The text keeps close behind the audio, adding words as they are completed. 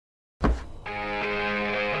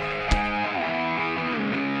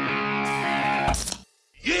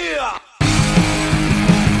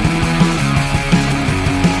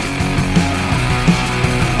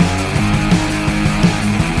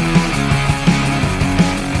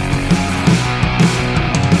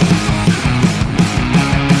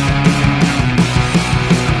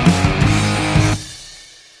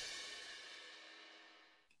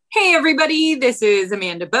everybody. This is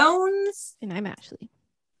Amanda Bones. And I'm Ashley.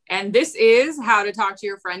 And this is How to Talk to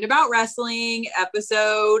Your Friend About Wrestling,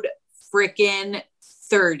 episode frickin'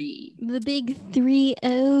 30. The big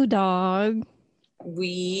 3-0, dog.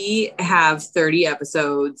 We have 30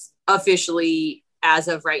 episodes officially as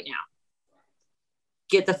of right now.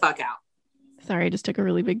 Get the fuck out. Sorry, I just took a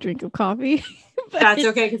really big drink of coffee. That's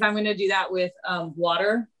okay, because I'm going to do that with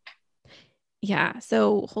water. Yeah,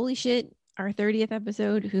 so holy shit, our 30th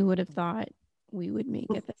episode. Who would have thought we would make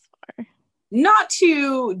it this far? Not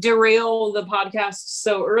to derail the podcast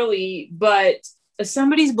so early, but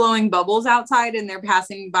somebody's blowing bubbles outside and they're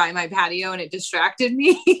passing by my patio and it distracted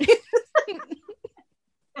me.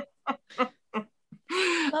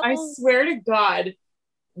 I swear to God,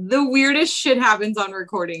 the weirdest shit happens on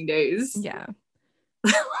recording days. Yeah.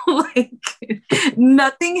 Like,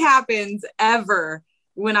 nothing happens ever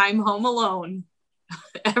when I'm home alone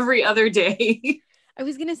every other day. I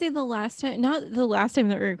was gonna say not the last time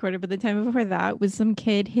that we recorded, but the time before that was some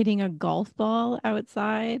kid hitting a golf ball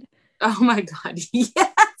outside. Oh my God. Yes,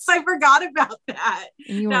 I forgot about that.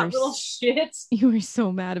 That little shit. You were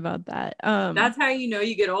so mad about that. That's how you know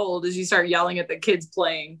you get old, is you start yelling at the kids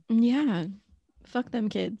playing. Yeah. Fuck them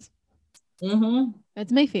kids. Mm-hmm.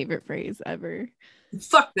 That's my favorite phrase ever.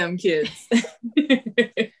 Fuck them kids.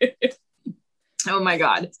 Oh my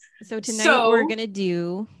God. So tonight we're gonna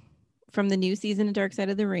do from the new season of Dark Side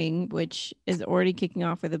of the Ring, which is already kicking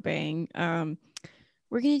off with a bang.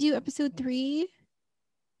 We're gonna do episode 3.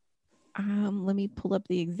 Let me pull up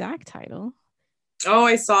the exact title. Oh,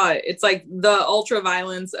 I saw it. It's like the ultra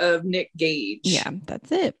violence of Nick Gage. Yeah,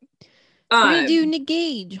 that's it. We're gonna do Nick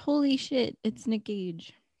Gage. Holy shit, it's Nick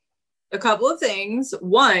Gage. A couple of things.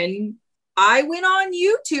 One, I went on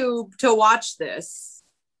YouTube to watch this.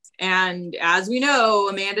 And as we know,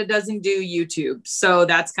 Amanda doesn't do YouTube. So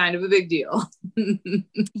that's kind of a big deal.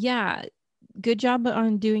 Yeah. Good job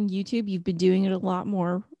on doing YouTube. You've been doing it a lot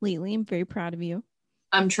more lately. I'm very proud of you.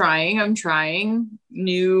 I'm trying.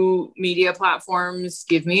 New media platforms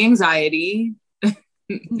give me anxiety.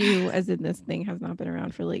 New as in this thing has not been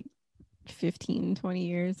around for like 15, 20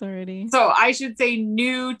 years already. So I should say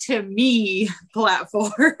new to me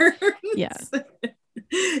platforms. Yeah.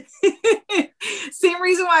 Same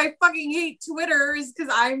reason why I fucking hate Twitter is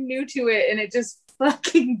because I'm new to it and it just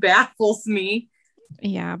fucking baffles me.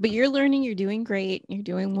 Yeah, but you're learning. You're doing great. You're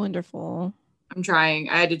doing wonderful. I'm trying.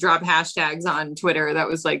 I had to drop hashtags on Twitter. That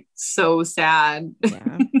was like so sad.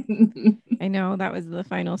 Yeah. I know, that was the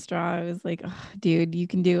final straw. I was like, oh, dude, you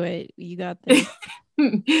can do it. You got this.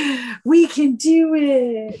 We can do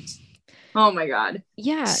it. Oh my God.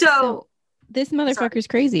 Yeah. So this motherfucker's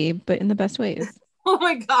crazy, but in the best ways. Oh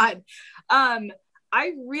my God.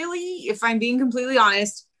 I really, if I'm being completely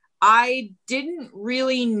honest, I didn't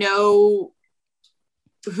really know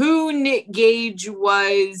who Nick Gage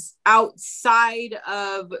was outside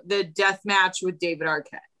of the death match with David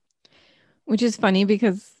Arquette. Which is funny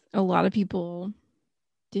because a lot of people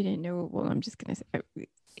didn't know. Well, I'm just going to say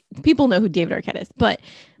people know who David Arquette is, but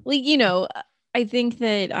like, you know, I think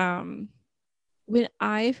that when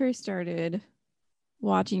I first started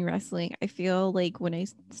watching wrestling, I feel like when I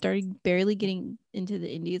started barely getting into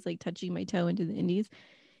the indies, like touching my toe into the indies,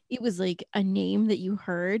 it was like a name that you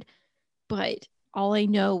heard, but all I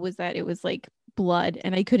know was that it was like blood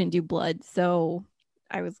and I couldn't do blood. So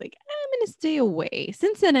I was like, I'm going to stay away.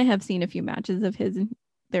 Since then, I have seen a few matches of his and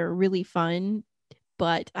they're really fun,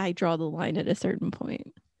 but I draw the line at a certain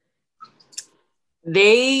point.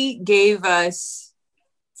 They gave us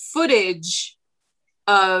footage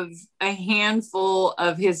of a handful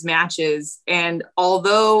of his matches. And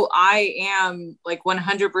although I am like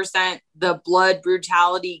 100% the blood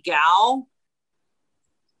brutality gal,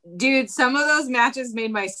 dude, some of those matches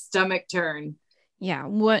made my stomach turn. Yeah.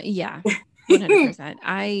 What? Yeah. 100%.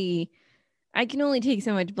 I can only take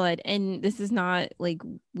so much blood. And this is not like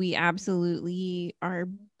we absolutely are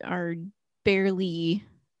barely,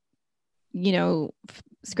 you know,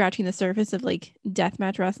 scratching the surface of like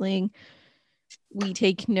deathmatch wrestling. We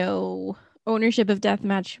take no ownership of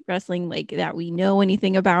deathmatch wrestling, like that we know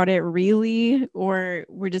anything about it really, or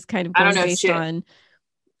we're just kind of going based on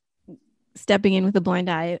stepping in with a blind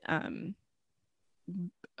eye.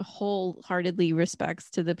 Wholeheartedly respects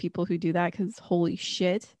to the people who do that, because holy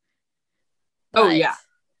shit. But, yeah.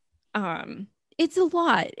 It's a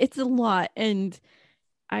lot, and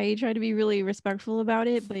I try to be really respectful about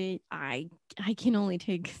it, but I can only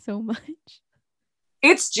take so much.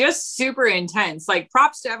 It's just super intense. Like,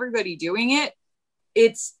 props to everybody doing it.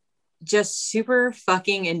 It's just super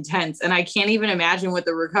fucking intense. And I can't even imagine what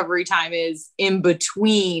the recovery time is in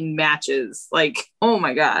between matches. Like, oh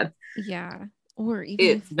my God. Yeah. Or even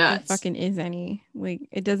It's if there nuts. fucking is any. Like,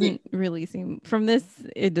 it doesn't really seem from this.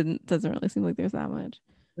 It doesn't really seem like there's that much.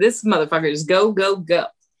 This motherfucker just go, go, go.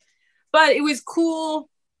 But it was cool.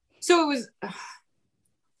 So it was.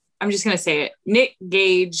 I'm just gonna say it. Nick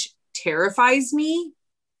Gage terrifies me,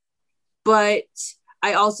 but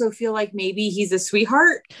I also feel like maybe he's a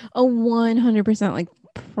sweetheart. Oh, 100%. Like,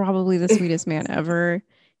 probably the sweetest man ever.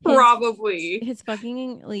 Probably. His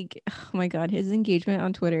fucking, like, oh my God, his engagement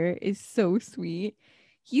on Twitter is so sweet.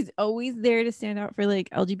 He's always there to stand out for like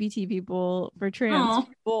LGBT people, for trans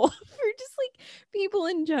people, for just like people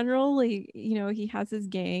in general. Like, you know, he has his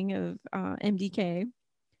gang of MDK.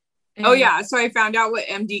 Oh yeah, so I found out what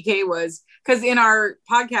MDK was because in our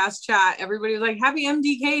podcast chat, everybody was like, "Happy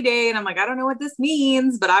MDK Day," and I'm like, "I don't know what this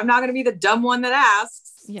means, but I'm not going to be the dumb one that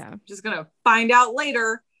asks. Yeah, I'm just gonna find out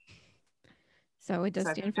later." So it does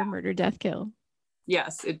stand for murder, death, kill.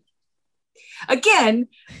 Yes. Again,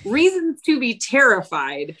 reasons to be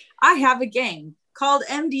terrified. I have a gang called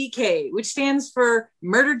MDK, which stands for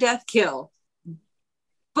murder, death, kill.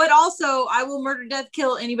 But also, I will murder, death,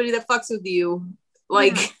 kill anybody that fucks with you.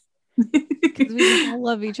 Like. Yeah. Because we all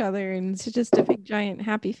love each other and it's just a big giant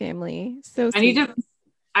happy family. So sweet.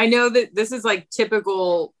 I know that this is like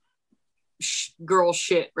typical girl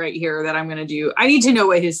shit right here that I'm gonna do. I need to know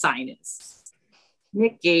what his sign is.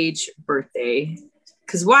 Nick Gage birthday,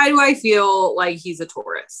 because why do I feel like he's a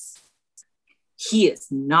Taurus? He is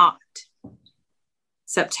not.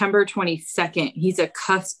 September 22nd, he's a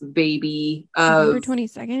cusp baby of September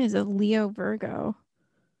 22nd is a Leo Virgo.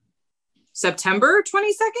 September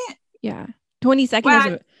 22nd? Yeah.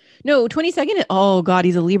 22nd is no, 22nd. Oh God,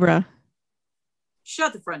 he's a Libra.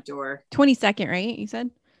 Shut the front door. 22nd, right? You said?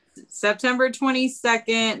 September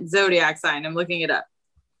 22nd, zodiac sign. I'm looking it up.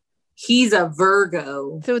 He's a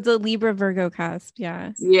Virgo. So it's a Libra Virgo cusp.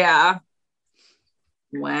 Yeah. Yeah.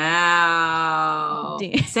 Wow.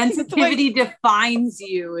 Sensitivity defines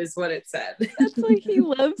you is what it said. That's why he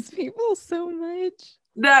loves people so much.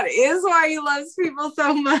 That is why he loves people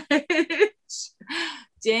so much.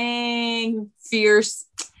 Dang, fierce.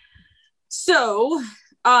 So,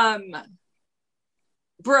 bro,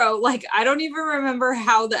 like, I don't even remember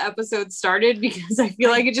how the episode started because I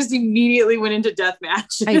feel like it just immediately went into death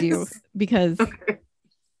matches. I do, because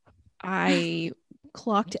I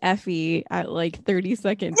clocked Effie at like 30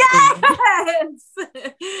 seconds. Yes!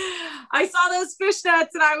 I saw those fishnets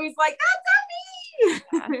and I was like, that's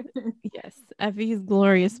Effie! Yes, Effie's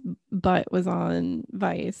glorious butt was on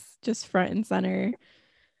Vice, just front and center.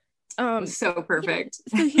 So perfect.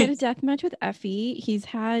 So he had a death match with Effie. He's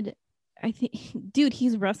had, I think, dude,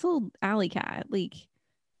 he's wrestled Alley Cat. Like,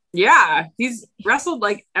 yeah, he's wrestled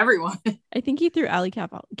like everyone. I think he threw Alley Cat.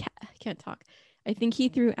 Can't talk. I think he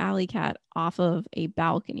threw Alley Cat off of a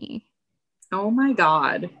balcony. Oh my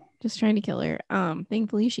God. Just trying to kill her.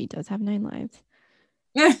 Thankfully she does have 9 lives.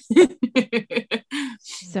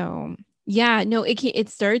 So yeah, no, it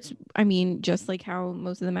starts, I mean, just like how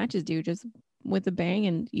most of the matches do, just with a bang,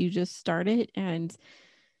 and you just start it, and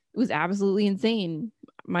it was absolutely insane.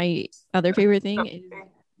 My other favorite thing is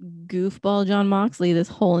goofball Jon Moxley this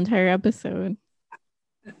whole entire episode.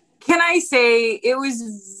 Can I say it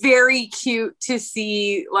was very cute to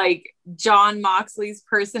see like Jon Moxley's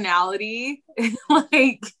personality?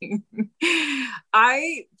 Like,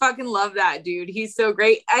 I fucking love that dude. He's so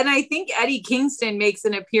great. And I think Eddie Kingston makes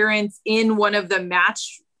an appearance in one of the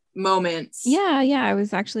match moments. Yeah. I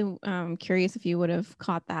was actually curious if you would have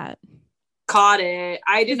caught that. Caught it.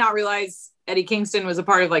 I did not realize Eddie Kingston was a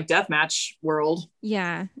part of like deathmatch world.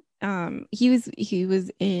 Yeah. He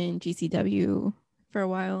was in GCW for a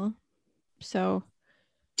while. So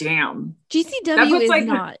damn. GCW is like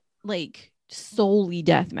not like solely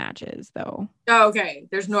death matches though. Oh, okay.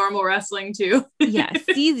 There's normal wrestling too. Yeah,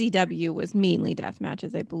 CZW was mainly death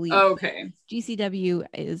matches, I believe. Okay. GCW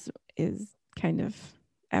is kind of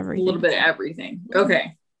everything. A little bit of everything.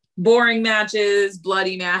 Okay. Boring matches,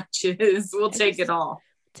 bloody matches. We'll take it all.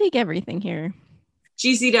 Take everything here.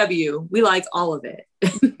 GCW, we like all of it.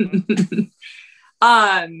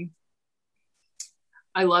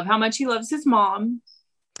 I love how much he loves his mom.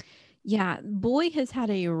 Yeah, boy has had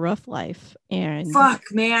a rough life, and fuck,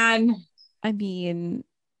 man. I mean,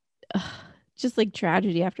 just like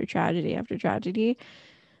tragedy after tragedy after tragedy,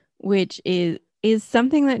 which is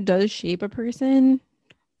something that does shape a person.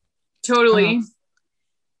 Totally.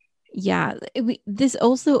 Yeah, this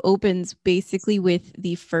also opens basically with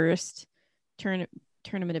the first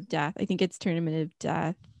Tournament of Death. I think it's Tournament of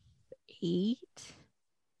Death 8.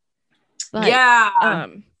 But, yeah.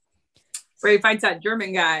 Where he fights that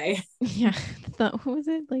German guy. Yeah, what was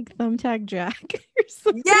it, like Thumbtack Jack or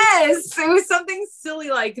something? Yes, it was something silly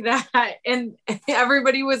like that, and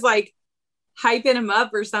everybody was like hyping him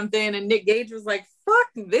up or something, and Nick Gage was like,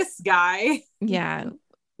 "Fuck this guy." Yeah.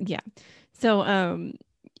 So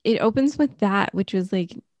it opens with that, which was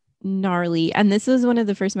like gnarly, and this was one of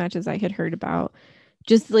the first matches I had heard about,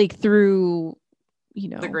 just like through,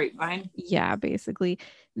 The grapevine. Yeah, basically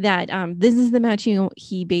that this is the match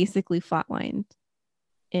he basically flatlined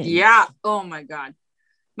in. Yeah. Oh my god.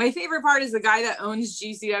 My favorite part is the guy that owns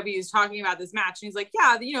GCW is talking about this match, and he's like,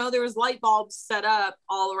 "Yeah, there was light bulbs set up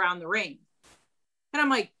all around the ring," and I'm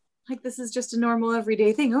like, this is just a normal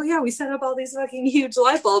everyday thing. Oh yeah, we set up all these fucking huge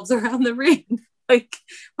light bulbs around the ring, like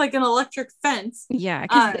an electric fence. Yeah,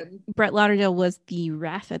 because Brett Lauderdale was the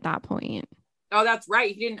ref at that point. Oh, that's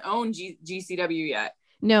right. He didn't own GCW yet.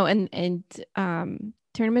 No, and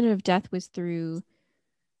Tournament of Death was through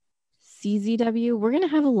CZW. We're gonna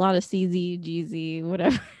have a lot of CZ, GZ,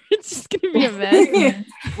 whatever. It's just gonna be a mess.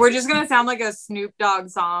 We're just gonna sound like a Snoop Dogg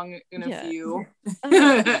song in a few.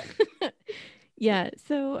 Yeah.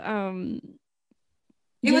 So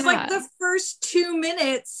it was like the first 2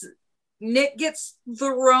 minutes, Nick gets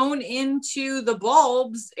thrown into the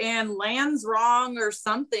bulbs and lands wrong or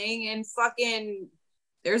something, and fucking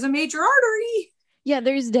there's a major artery. Yeah,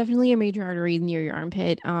 there's definitely a major artery near your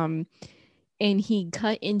armpit. And he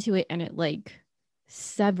cut into it, and it like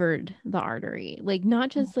severed the artery, like not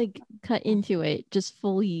just like cut into it, just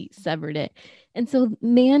fully severed it. And so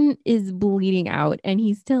man is bleeding out, and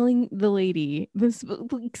he's telling the lady, this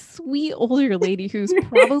like sweet older lady who's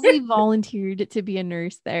probably volunteered to be a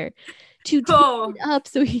nurse there, to take it up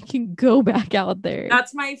so he can go back out there.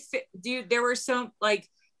 That's my dude. There were some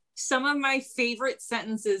of my favorite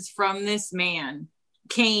sentences from this man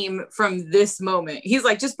came from this moment. He's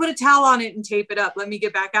like, just put a towel on it and tape it up. Let me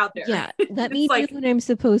get back out there. Yeah, let me do what I'm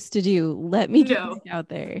supposed to do. Let me get back out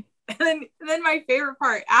there. And then my favorite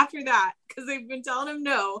part after that, because they've been telling him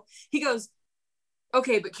no, he goes,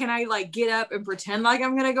 okay, but can I like get up and pretend like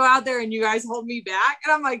I'm gonna go out there and you guys hold me back?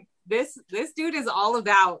 And I'm like, this dude is all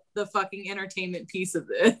about the fucking entertainment piece of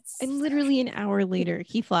this. And literally an hour later,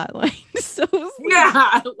 he flatlined. So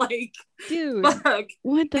yeah, like, dude, fuck.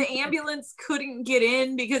 What the ambulance couldn't get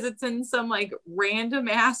in because it's in some like random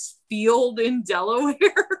ass field in Delaware.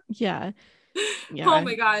 Yeah. Oh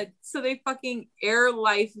my god. So they fucking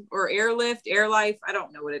airlife, I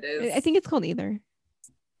don't know what it is. I think it's called either.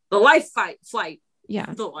 The life flight.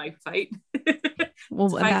 Yeah. The life fight. Well,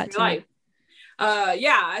 that life.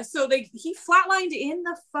 Yeah, so he flatlined in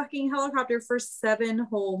the fucking helicopter for 7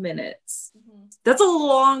 whole minutes. Mm-hmm. That's a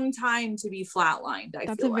long time to be flatlined.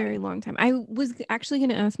 That's a very long time. I was actually going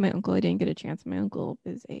to ask my uncle. I didn't get a chance. My uncle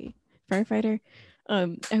is a firefighter.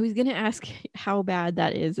 I was going to ask how bad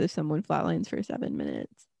that is if someone flatlines for 7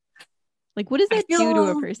 minutes. Like, what does that do to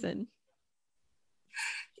a person?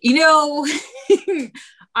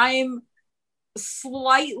 I'm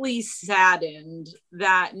slightly saddened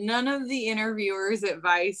that none of the interviewers at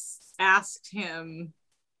Vice asked him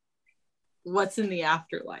what's in the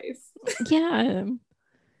afterlife. Yeah.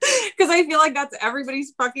 Because I feel like that's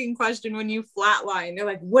everybody's fucking question when you flatline. They're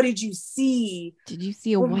like, what did you see? Did you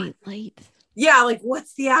see a white light? Yeah, like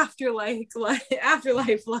what's the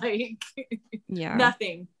afterlife like? Yeah.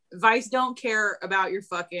 Nothing. Vice don't care about your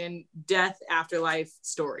fucking death afterlife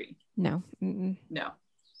story. No. Mm-mm. No.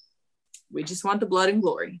 We just want the blood and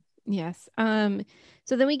glory. Yes.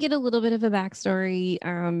 So then we get a little bit of a backstory.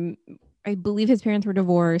 I believe his parents were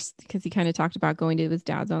divorced because he kind of talked about going to his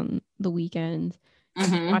dad's on the weekends,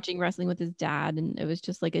 watching wrestling with his dad, and it was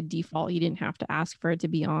just like a default. He didn't have to ask for it to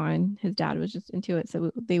be on. His dad was just into it,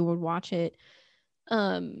 so they would watch it.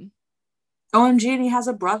 OMG, and he has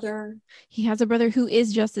a brother. He has a brother who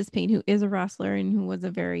is Justice Payne, who is a wrestler and who was a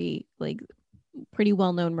very pretty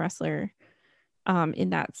well-known wrestler in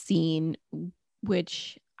that scene,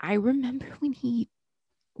 which I remember when he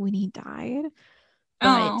died,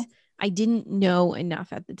 but I didn't know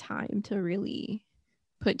enough at the time to really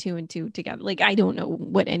put 2 and 2 together. Like, I don't know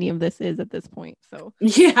what any of this is at this point. So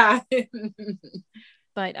yeah.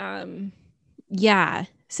 But yeah.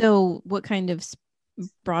 So what kind of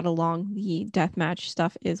brought along the deathmatch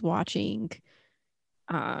stuff is watching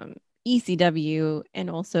ECW and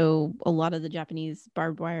also a lot of the Japanese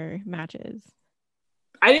barbed wire matches.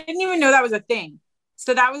 I didn't even know that was a thing.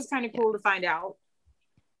 So that was kind of cool to find out,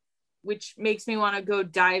 which makes me want to go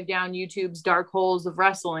dive down YouTube's dark holes of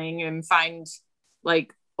wrestling and find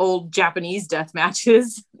like old Japanese death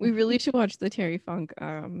matches. We really should watch the Terry Funk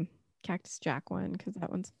Cactus Jack one, because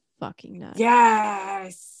that one's fucking nuts.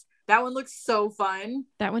 Yes. That one looks so fun.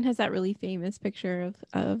 That one has that really famous picture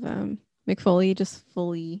of Mick Foley just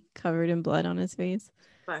fully covered in blood on his face.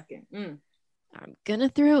 Fucking. I'm gonna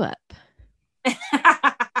throw up.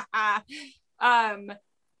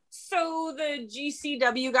 So the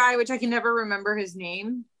GCW guy, which I can never remember his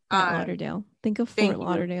name. Brett Lauderdale. Think of Fort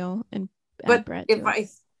Lauderdale and add Brett to it.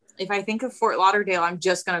 If I think of Fort Lauderdale, I'm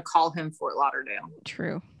just gonna call him Fort Lauderdale.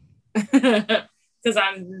 True. Because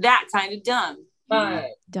I'm that kind of dumb.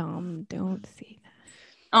 Dumb, don't say that.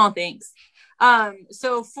 Oh, thanks.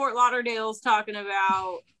 So Fort Lauderdale's talking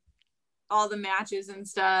about all the matches and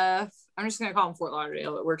stuff. I'm just gonna call him Fort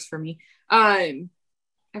Lauderdale. It works for me.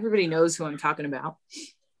 Everybody knows who I'm talking about.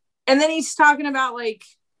 And then he's talking about like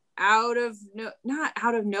not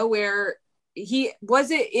out of nowhere. Because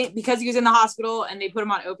he was in the hospital and they put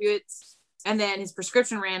him on opiates, and then his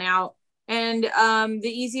prescription ran out. And the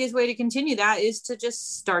easiest way to continue that is to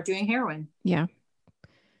just start doing heroin. Yeah,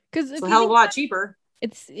 because it's a hell of a lot cheaper.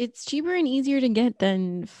 It's cheaper and easier to get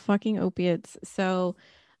than fucking opiates. So,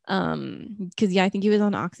 because I think he was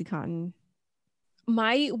on OxyContin.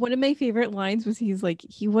 One of my favorite lines was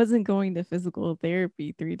he wasn't going to physical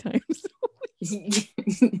therapy 3 times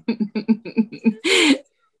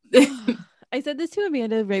I said this to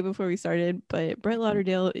Amanda right before we started, but Brett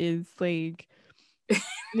Lauderdale is like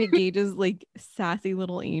Nick Gage's like sassy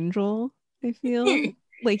little angel. I feel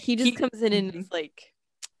like he just comes in and is like,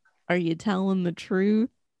 are you telling the truth?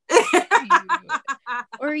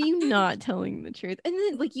 Or are you not telling the truth? And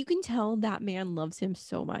then like you can tell that man loves him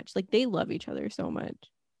so much. Like they love each other so much.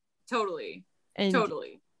 Totally.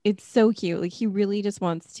 It's so cute. Like he really just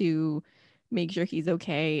wants to make sure he's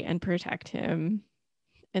okay and protect him.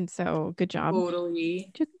 And so good job. Totally.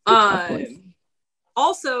 Good job,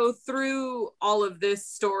 also, through all of this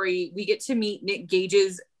story, we get to meet Nick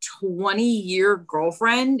Gage's 20-year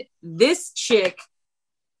girlfriend. This chick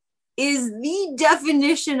is the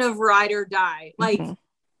definition of ride or die. Like,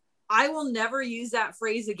 I will never use that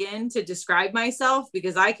phrase again to describe myself,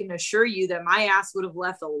 because I can assure you that my ass would have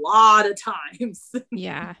left a lot of times.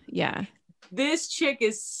 Yeah. This chick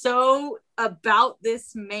is so about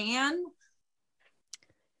this man.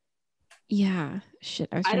 Yeah. Shit.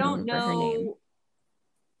 I don't know her name.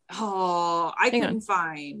 Oh, I couldn't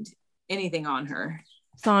find anything on her.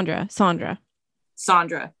 Sandra.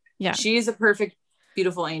 Yeah. She is a perfect,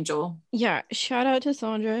 beautiful angel. Yeah. Shout out to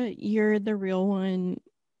Sandra. You're the real one.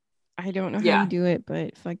 I don't know how you do it,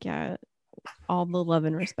 but fuck yeah. All the love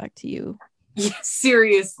and respect to you. Yeah,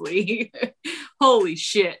 seriously. Holy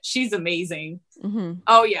shit. She's amazing.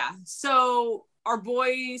 Oh yeah. So our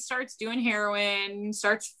boy starts doing heroin,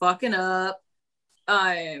 starts fucking up.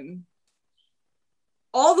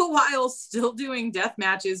 All the while still doing death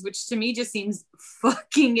matches, which to me just seems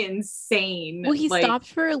fucking insane. Well, he stopped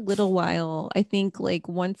for a little while. I think like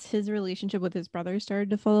once his relationship with his brother started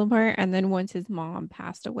to fall apart, and then once his mom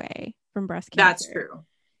passed away from breast cancer. That's true.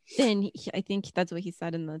 Then I think that's what he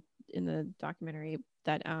said in the documentary,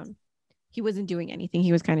 that he wasn't doing anything.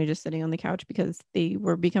 He was kind of just sitting on the couch because they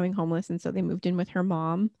were becoming homeless, and so they moved in with her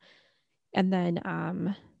mom. And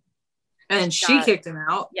then she kicked him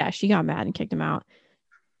out. Yeah, she got mad and kicked him out.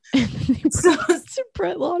 And then they brought us to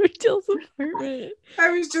Brett Lauderdale's apartment. I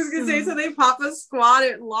was just gonna say, so they pop a squad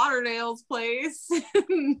at Lauderdale's place. Like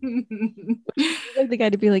the guy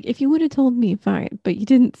to be like, if you would have told me, fine, but you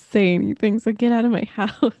didn't say anything, so get out of my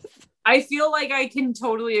house. I feel like I can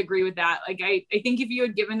totally agree with that. Like I think if you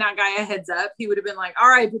had given that guy a heads up, he would have been like, all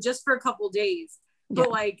right, but just for a couple days. But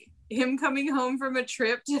like him coming home from a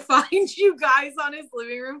trip to find you guys on his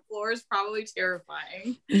living room floor is probably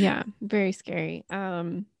terrifying. Yeah, very scary.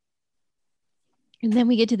 And then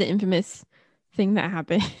we get to the infamous thing that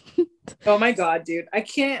happened. Oh my god, dude. I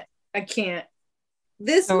can't.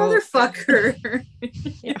 This motherfucker.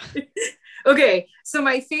 Yeah. Okay, so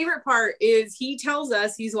my favorite part is he tells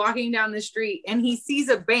us he's walking down the street and he sees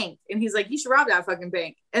a bank and he's like, you should rob that fucking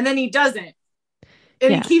bank. And then he doesn't.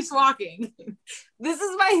 And he keeps walking. This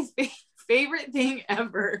is my favorite thing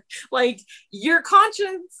ever. Like, your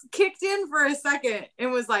conscience kicked in for a second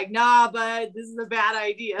and was like, nah, bud, this is a bad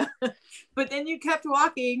idea. But then you kept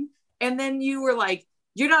walking, and then you were like,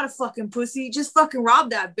 you're not a fucking pussy, just fucking rob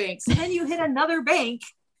that bank. So then you hit another bank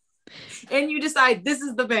and you decide this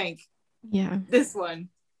is the bank. Yeah. This one.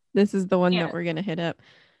 This is the one that we're gonna hit up.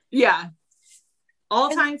 Yeah.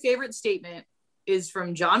 All-time favorite statement is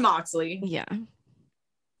from Jon Moxley. Yeah.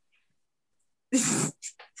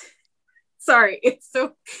 Sorry, it's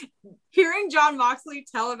so hearing Jon Moxley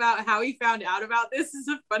tell about how he found out about this is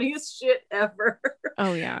the funniest shit ever.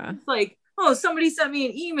 Oh yeah. It's like, oh, somebody sent me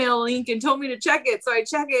an email link and told me to check it, so I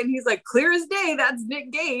check it, and he's like, clear as day, that's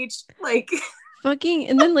Nick Gage. Like, Fucking,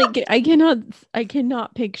 and then like I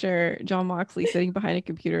cannot picture John Moxley sitting behind a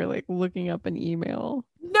computer like looking up an email.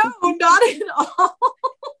 No, not at all.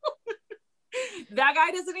 That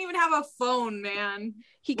guy doesn't even have a phone, man.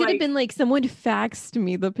 He could have Like, been like, someone faxed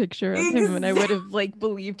me the picture of him and I would exactly. have like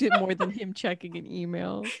believed it more than him checking an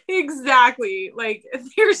email. Exactly. Like,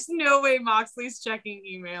 there's no way Moxley's checking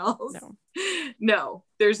emails. No. No,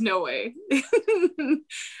 there's no way.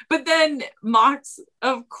 But then Mox,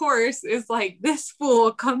 of course, is like, this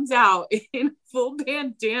fool comes out in full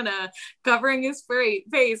bandana covering his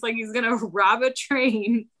face like he's gonna rob a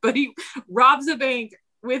train, but he robs a bank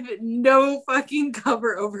with no fucking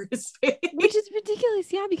cover over his face. Which is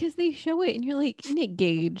ridiculous, yeah, because they show it and you're like, Nick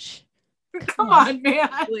Gage, Come on, man.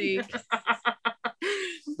 like,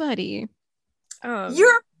 buddy.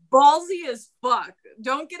 You're ballsy as fuck.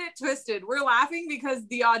 Don't get it twisted. We're laughing because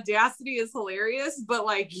the audacity is hilarious, but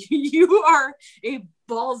like, you are a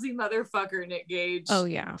ballsy motherfucker, Nick Gage. Oh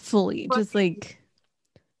yeah, fully. Fuck. Just like,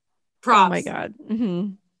 Props. oh my god.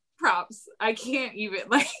 Mm-hmm. Props. I can't even,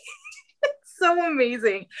 like, it's so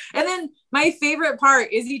amazing. And then my favorite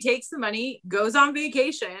part is he takes the money, goes on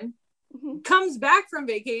vacation, comes back from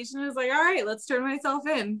vacation, and is like, all right, let's turn myself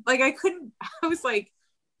in. Like, I was like,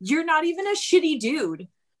 you're not even a shitty dude.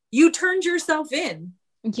 You turned yourself in.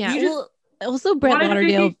 Yeah. You Well, also Brett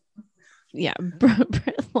Lauderdale. Yeah,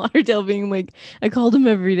 Brett Lauderdale being like, I called him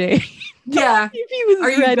every day. Yeah. If he was Are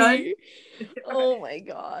you ready. done? Oh my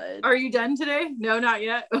god. Are you done today? No, not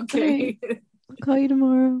yet. Okay. I'll call you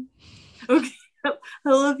tomorrow. Okay. I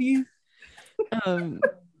love you.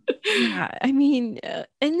 Yeah, I mean,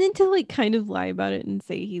 and then to like kind of lie about it and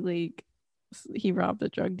say he robbed a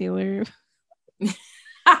drug dealer.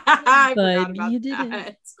 I But forgot about you didn't.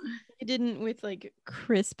 that. You didn't with like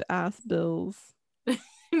crisp ass bills.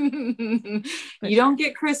 You sure. don't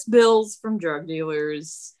get crisp bills from drug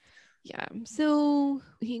dealers. Yeah. So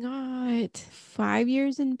he got 5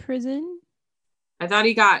 years in prison. I thought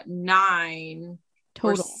he got 9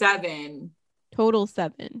 Total. or 7. Total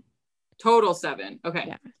 7. Total 7. Okay.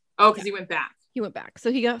 Yeah. Oh, because he went back. He went back.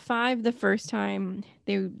 So he got 5 the first time.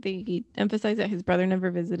 They emphasized that his brother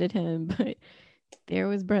never visited him, but there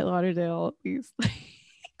was Brett Lauderdale. He's like,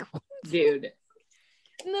 dude.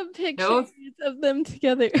 And the pictures of them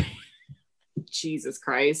together. Jesus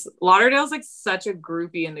Christ. Lauderdale's like such a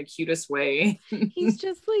groupie in the cutest way. He's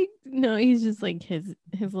just like, no, he's just like his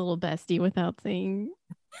little bestie without saying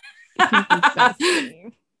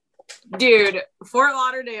dude. Fort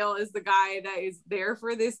Lauderdale is the guy that is there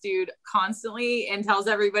for this dude constantly and tells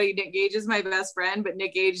everybody Nick Gage is my best friend, but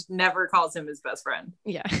Nick Gage never calls him his best friend.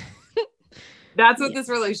 Yeah. That's what this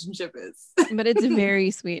relationship is. But it's very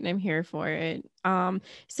sweet and I'm here for it.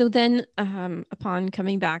 So then upon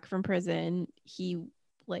coming back from prison, he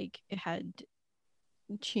like had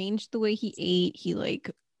changed the way he ate. He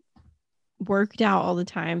like worked out all the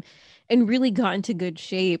time and really got into good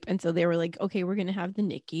shape. And so they were like, okay, we're gonna have the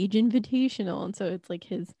Nick Gage Invitational. And so it's like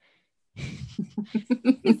his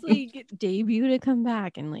like debut to come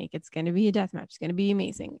back, and like it's gonna be a death match. It's gonna be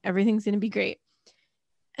amazing. Everything's gonna be great.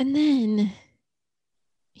 And then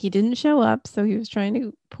he didn't show up, so he was trying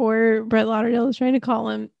to, poor Brett Lauderdale was trying to call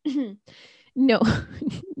him. No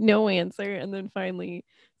answer. And then finally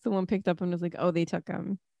someone picked up and was like, oh, they took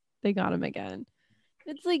him. They got him again.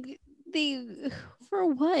 It's like, for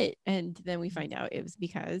what? And then we find out it was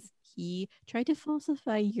because he tried to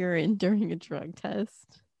falsify urine during a drug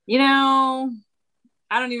test. You know,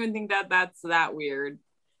 I don't even think that's that weird.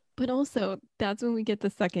 But also, that's when we get the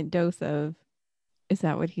second dose of, is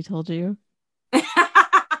that what he told you?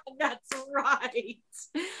 That's right.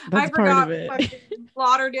 That's I forgot. part of it.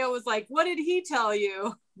 Lauderdale was like, what did he tell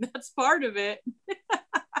you? That's part of it.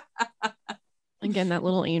 Again, that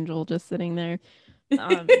little angel just sitting there.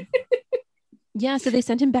 Yeah, so they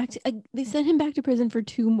sent him back to prison for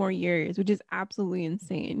 2 more years, which is absolutely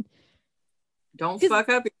insane. Don't fuck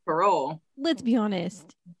up your parole. Let's be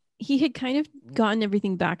honest. He had kind of gotten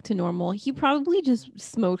everything back to normal. He probably just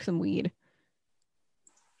smoked some weed.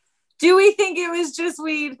 Do we think it was just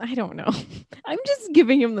weed? I don't know. I'm just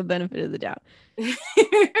giving him the benefit of the doubt.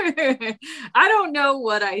 I don't know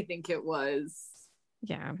what I think it was.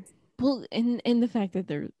 Yeah. Well, and the fact that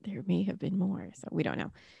there may have been more, so we don't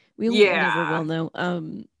know. We never will know.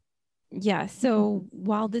 Yeah, so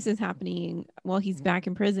while this is happening, while he's back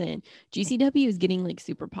in prison, GCW is getting like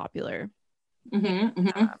super popular.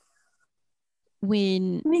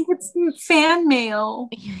 When he gets fan mail.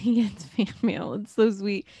 He gets fan mail. It's so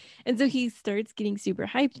sweet. And so he starts getting super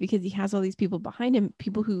hyped because he has all these people behind him,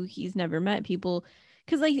 people who he's never met, people,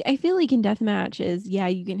 because like I feel like in death matches, yeah,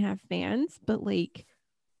 you can have fans, but like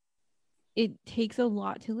it takes a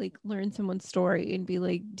lot to like learn someone's story and be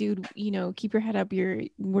like, dude, you know, keep your head up.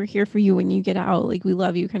 We're here for you when you get out. Like, we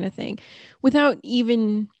love you, kind of thing, without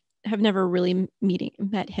even have never really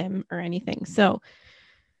met him or anything. So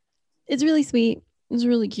it's really sweet. It's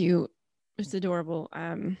really cute. It's adorable.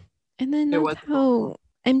 And then that's how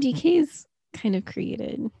MDK's kind of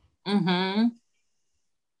created. Mm-hmm.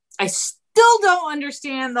 I still don't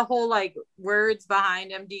understand the whole like words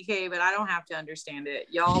behind MDK, but I don't have to understand it.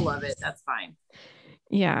 Y'all love it. That's fine.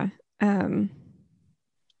 Yeah.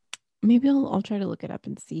 Maybe I'll try to look it up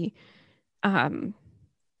and see. But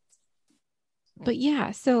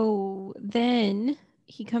yeah, so then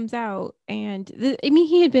he comes out and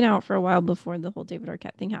he had been out for a while before the whole David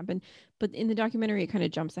Arquette thing happened, but in the documentary it kind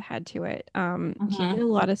of jumps ahead to it. He did a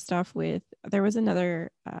lot of stuff with, there was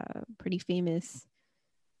another pretty famous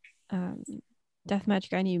deathmatch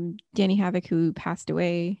guy named Danny Havoc who passed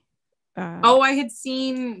away. I had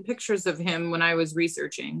seen pictures of him when I was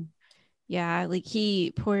researching. Yeah, like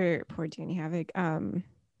poor Danny Havoc.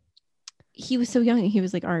 He was so young. He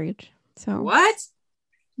was like our age. So what?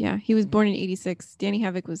 Yeah, he was born in 86. Danny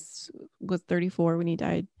Havoc was 34 when he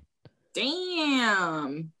died.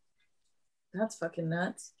 Damn. That's fucking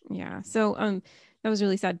nuts. Yeah. So that was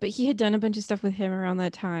really sad. But he had done a bunch of stuff with him around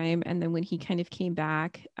that time. And then when he kind of came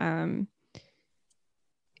back,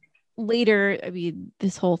 later, I mean,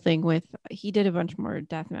 this whole thing with, he did a bunch more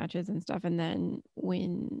death matches and stuff. And then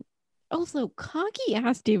when also Cocky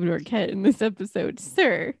asked David Arquette in this episode,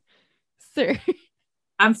 sir,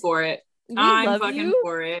 I'm for it. I'm fucking you.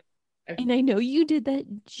 for it. And I know you did that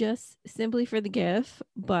just simply for the gif,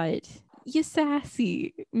 but you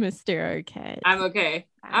sassy, Mr. Arquette. I'm okay.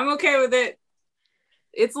 I'm okay with it.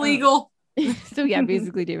 It's legal. So yeah,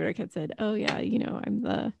 basically David Arquette said, "Oh yeah, you know, I'm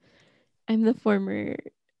the former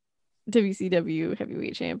WCW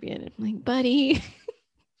heavyweight champion." I'm like, buddy.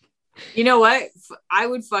 You know what? I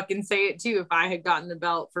would fucking say it too if I had gotten the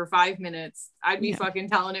belt for 5 minutes. I'd be fucking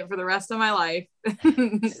telling it for the rest of my life.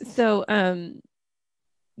 So,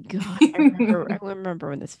 God, I remember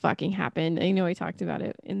when this fucking happened. I know I talked about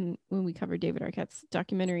it when we covered David Arquette's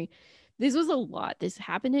documentary. This was a lot. This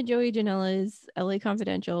happened at Joey Janela's LA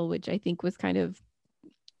Confidential, which I think was kind of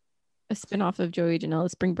a spinoff of Joey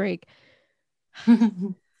Janela's Spring Break.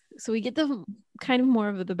 So we get the kind of more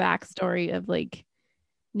of the backstory of like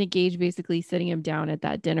Nick Gage basically sitting him down at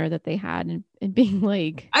that dinner that they had and being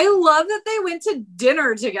like, I love that they went to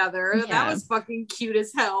dinner together. Yeah. That was fucking cute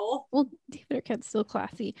as hell. Well, David Arquette's still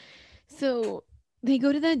classy. So they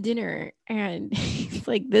go to that dinner and he's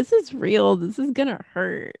like, this is real. This is gonna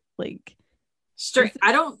hurt. Like, straight.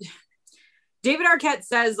 David Arquette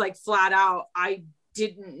says like flat out, I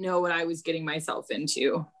didn't know what I was getting myself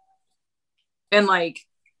into. And like,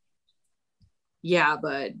 yeah,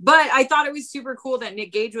 but I thought it was super cool that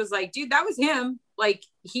Nick Gage was like, dude, that was him. Like,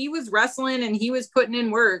 he was wrestling and he was putting in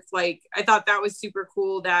work. Like, I thought that was super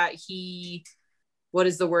cool that he, what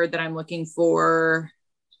is the word that I'm looking for?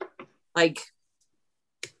 Like,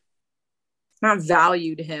 not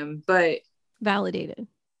valued him, but validated.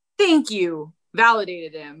 Thank you.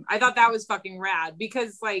 Validated him. I thought that was fucking rad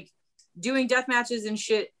because like doing death matches and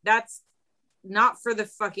shit, that's not for the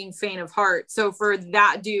fucking faint of heart. So for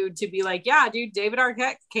that dude to be like, yeah, dude, David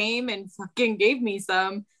Arquette came and fucking gave me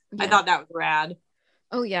some. Yeah. I thought that was rad.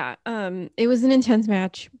 Oh yeah. It was an intense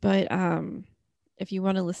match, but if you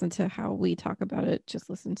want to listen to how we talk about it, just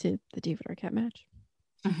listen to the David Arquette match.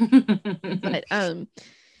 But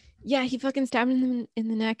yeah, he fucking stabbed him in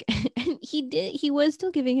the neck, and he was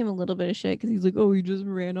still giving him a little bit of shit because he's like, oh, he just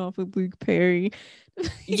ran off with Luke Perry.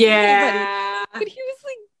 Yeah. But he was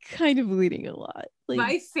like kind of bleeding a lot. Like,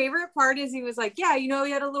 my favorite part is he was like, yeah, you know,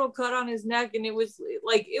 he had a little cut on his neck and it was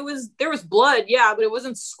like, there was blood, yeah, but it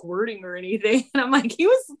wasn't squirting or anything. And I'm like, he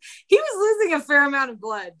was losing a fair amount of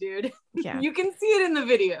blood, dude. Yeah. You can see it in the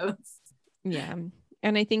videos. Yeah.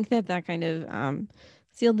 And I think that kind of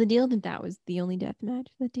sealed the deal that was the only death match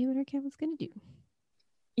that David Arquette was going to do.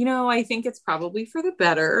 You know, I think it's probably for the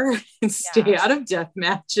better and stay out of death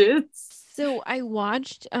matches. So I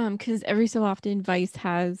watched, because every so often Vice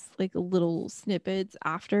has like little snippets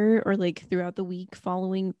after or like throughout the week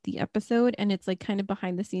following the episode, and it's like kind of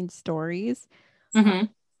behind the scenes stories. Mm-hmm.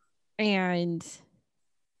 And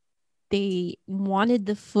they wanted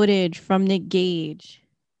the footage from Nick Gage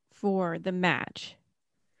for the match.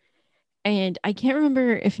 And I can't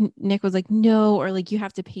remember if Nick was like, no, or like, you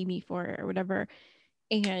have to pay me for it or whatever.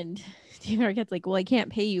 And David Arquette's like, well, I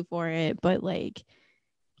can't pay you for it, but like,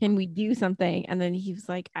 can we do something? And then he was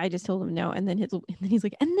like, I just told him no. And then he's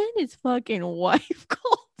like, and then his fucking wife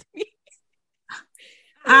called me.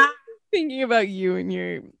 Thinking about you and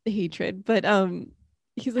your hatred. But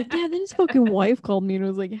he's like, yeah, then his fucking wife called me and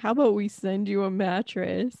was like, how about we send you a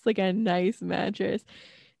mattress, like a nice mattress.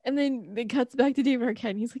 And then it cuts back to David Arquette.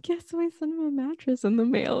 And he's like, yeah, so I sent him a mattress in the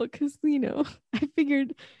mail because, I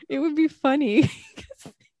figured it would be funny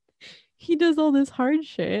because he does all this hard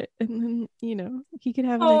shit. And then, he could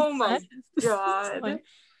have a nice Oh my mattress. This is God. fun.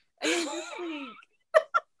 And I'm just like,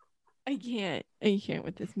 I can't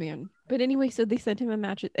with this man. But anyway, so they sent him a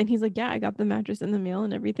mattress and he's like, yeah, I got the mattress in the mail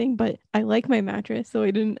and everything, but I like my mattress, so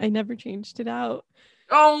I never changed it out.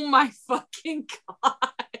 Oh my fucking God.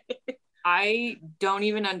 I don't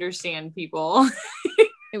even understand people.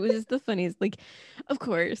 It was just the funniest. Like, of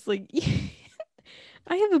course, like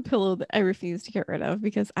I have a pillow that I refuse to get rid of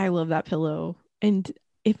because I love that pillow. And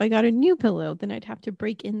if I got a new pillow, then I'd have to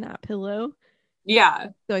break in that pillow. Yeah.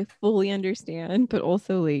 So I fully understand, but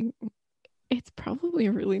also like it's probably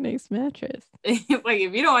a really nice mattress. Like,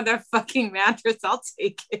 if you don't want that fucking mattress, I'll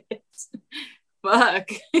take it.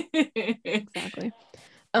 Fuck. Exactly.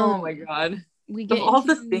 Oh my God. We get of all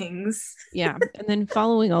into, the things. yeah. And then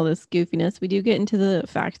following all this goofiness, we do get into the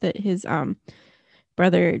fact that his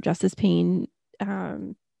brother, Justice Payne,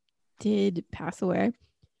 did pass away.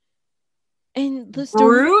 And the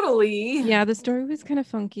story brutally. Yeah, the story was kind of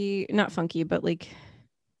funky. Not funky, but like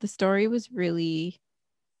the story was really,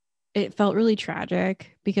 it felt really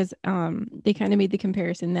tragic because they kind of made the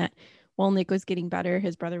comparison that while Nick was getting better,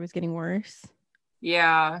 his brother was getting worse.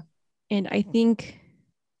 Yeah. And I think,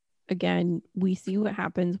 again, we see what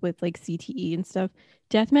happens with like CTE and stuff.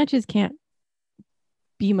 Death matches can't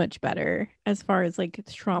be much better as far as like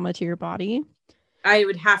trauma to your body. I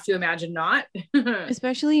would have to imagine not.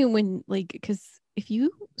 Especially when like, because if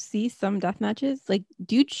you see some death matches, like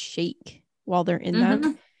dudes shake while they're in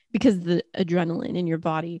them because of the adrenaline in your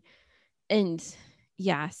body. And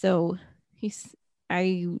yeah, so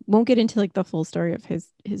I won't get into like the full story of his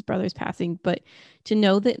brother's passing, but to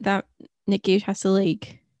know that Nick Gage has to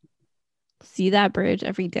like see that bridge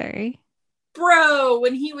every day. Bro,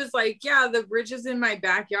 when he was like, yeah, the bridge is in my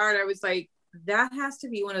backyard, I was like, that has to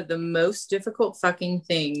be one of the most difficult fucking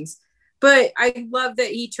things. But I love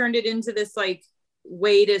that he turned it into this like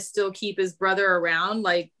way to still keep his brother around.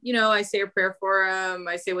 Like, I say a prayer for him.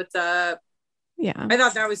 I say what's up. Yeah. I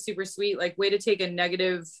thought that was super sweet. Like, way to take a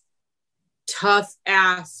negative, tough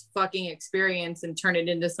ass fucking experience and turn it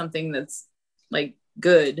into something that's like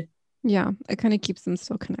good. Yeah, it kind of keeps them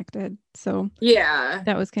still connected. So yeah,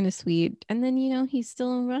 that was kind of sweet. And then he's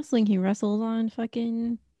still in wrestling. He wrestles on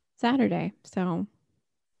fucking Saturday. So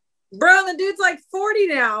bro, the dude's like 40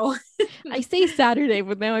 now. I say Saturday,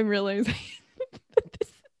 but now I'm realizing that this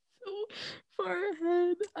is so far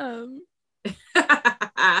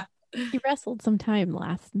ahead. He wrestled sometime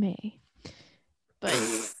last May.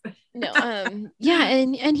 But no, yeah,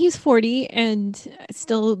 and he's 40 and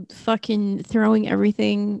still fucking throwing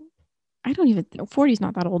everything. I don't even know, 40 is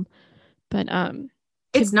not that old, but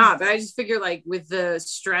it's not, but I just figure like with the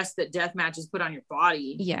stress that death matches put on your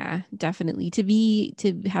body. Yeah, definitely.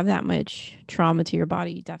 To have that much trauma to your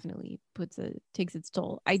body definitely takes its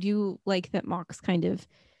toll. I do like that Mox kind of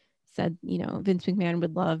said, Vince McMahon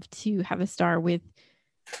would love to have a star with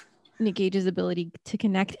Nick Gage's ability to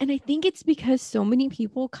connect. And I think it's because so many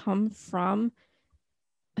people come from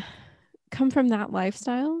that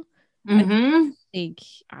lifestyle. Like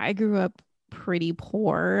I grew up pretty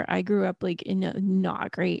poor. I grew up like in a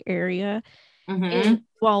not great area. And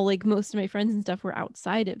while like most of my friends and stuff were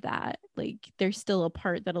outside of that, like there's still a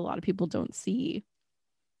part that a lot of people don't see.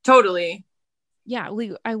 Totally. Yeah,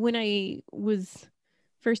 when I was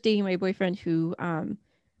first dating my boyfriend, who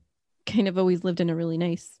kind of always lived in a really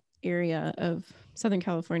nice area of Southern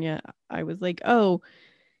California, I was like, oh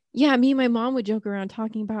yeah, me and my mom would joke around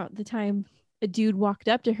talking about the time a dude walked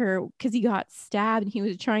up to her because he got stabbed and he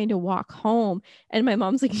was trying to walk home, and my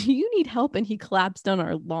mom's like, do you need help? And he collapsed on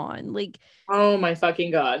our lawn. Like, oh my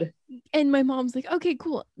fucking God. And my mom's like, okay,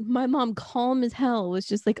 cool. My mom, calm as hell, was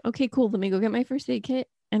just like, okay, cool, let me go get my first aid kit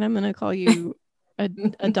and I'm gonna call you a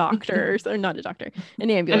doctor, or not a doctor,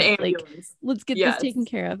 an ambulance. Like, let's get this taken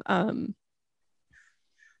care of.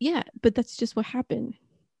 Yeah, but that's just what happened.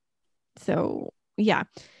 So yeah,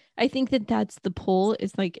 I think that's the pull.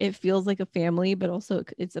 Is like, it feels like a family, but also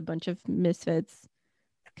it's a bunch of misfits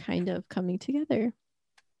kind of coming together.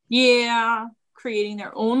 Yeah, creating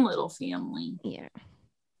their own little family. Yeah,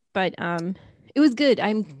 but it was good.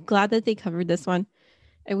 I'm glad that they covered this one.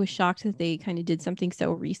 I was shocked that they kind of did something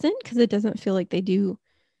so recent, because it doesn't feel like they do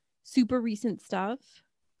super recent stuff.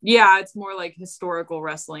 Yeah, it's more like historical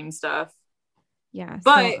wrestling stuff. Yeah,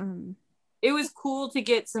 but so, it was cool to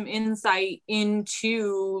get some insight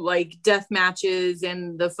into like death matches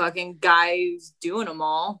and the fucking guys doing them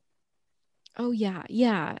all. Oh yeah,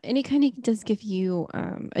 yeah, and it kind of does give you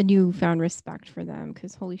a newfound respect for them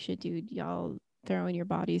because holy shit, dude, y'all throwing your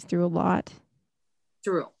bodies through a lot.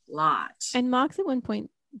 Through a lot. And Mox at one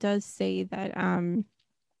point does say that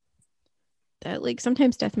that like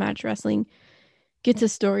sometimes deathmatch wrestling gets a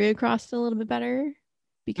story across a little bit better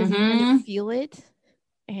because you kind of feel it.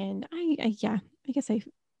 And I yeah, I guess I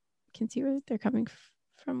can see where they're coming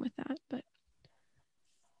from with that, but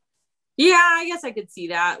yeah, I guess I could see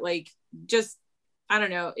that. Like, just I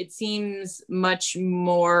don't know. It seems much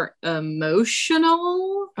more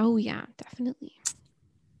emotional. oh yeah, definitely.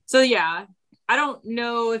 So yeah, I don't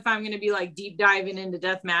know if I'm going to be like deep diving into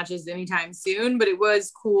death matches anytime soon, but it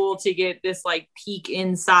was cool to get this like peek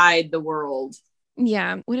inside the world.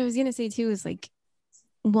 Yeah, what I was gonna say too is like,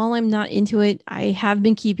 while I'm not into it, I have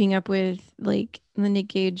been keeping up with like the Nick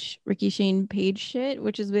Gage, Ricky Shane Page shit,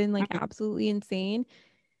 which has been like absolutely insane.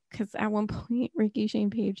 Because at one point, Ricky Shane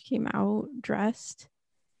Page came out dressed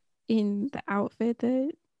in the outfit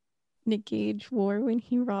that Nick Gage wore when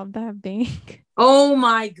he robbed that bank. Oh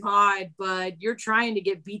my God, bud, you're trying to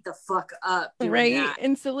get beat the fuck up doing right? that.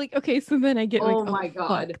 And so like, okay, so then I get like, oh my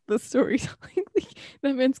God, fuck, the storytelling. Like,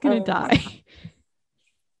 that man's gonna die.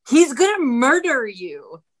 He's gonna murder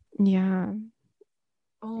you. Yeah.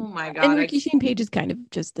 Oh my God. And Ricky Shane Page is kind of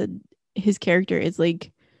just his character is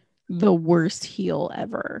like the worst heel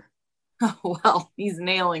ever. Oh, well, he's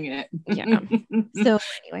nailing it. Yeah. So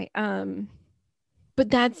anyway, but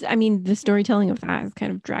that's, I mean, the storytelling of that has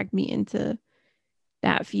kind of dragged me into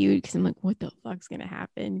that feud because I'm like, what the fuck's gonna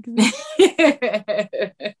happen?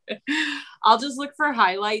 I'll just look for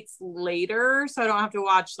highlights later so I don't have to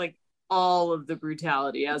watch like all of the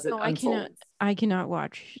brutality as it unfolds. I cannot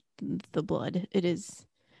watch the blood.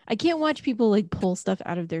 I can't watch people like pull stuff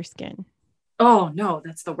out of their skin. Oh no,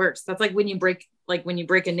 that's the worst. That's like when you break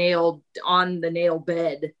a nail on the nail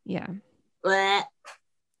bed. Yeah. Blech.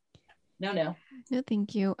 No,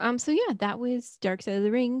 thank you. So yeah, that was Dark Side of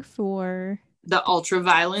the Ring for the ultra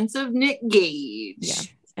violence of Nick Gage. Yeah.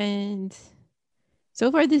 And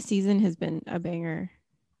so far this season has been a banger.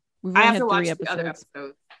 I have to watch the other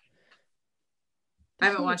episodes. I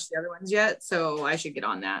haven't watched the other ones yet, so I should get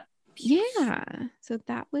on that. Yeah. So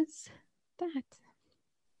that was that.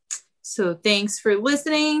 So thanks for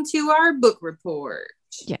listening to our book report.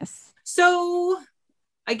 Yes. So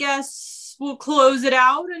I guess we'll close it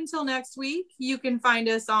out until next week. You can find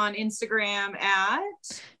us on Instagram at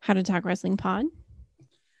How to Talk Wrestling Pod,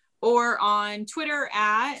 or on Twitter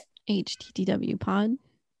at HTTW Pod.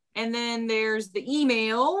 And then there's the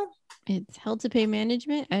email. It's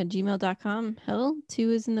hell2paymanagement@gmail.com. Hell,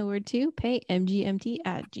 2 is in the word 2, pay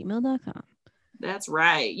mgmt@gmail.com. That's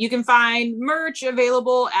right. You can find merch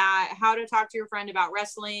available at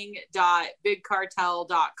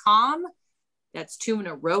howtotalktoyourfriendaboutwrestling.bigcartel.com. That's 2 in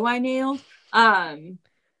a row I nailed. And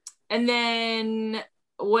then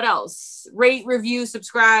what else? Rate, review,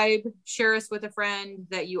 subscribe, share us with a friend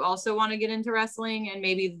that you also want to get into wrestling, and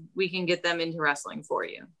maybe we can get them into wrestling for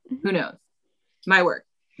you. Mm-hmm. Who knows? My work.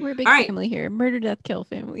 We're a big family here. Murder, death, kill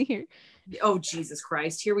family here. Oh, Jesus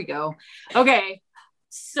Christ. Here we go. Okay.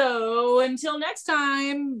 So until next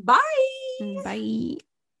time, bye. Bye.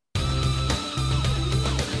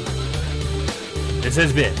 This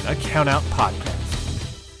has been a Count Out Podcast.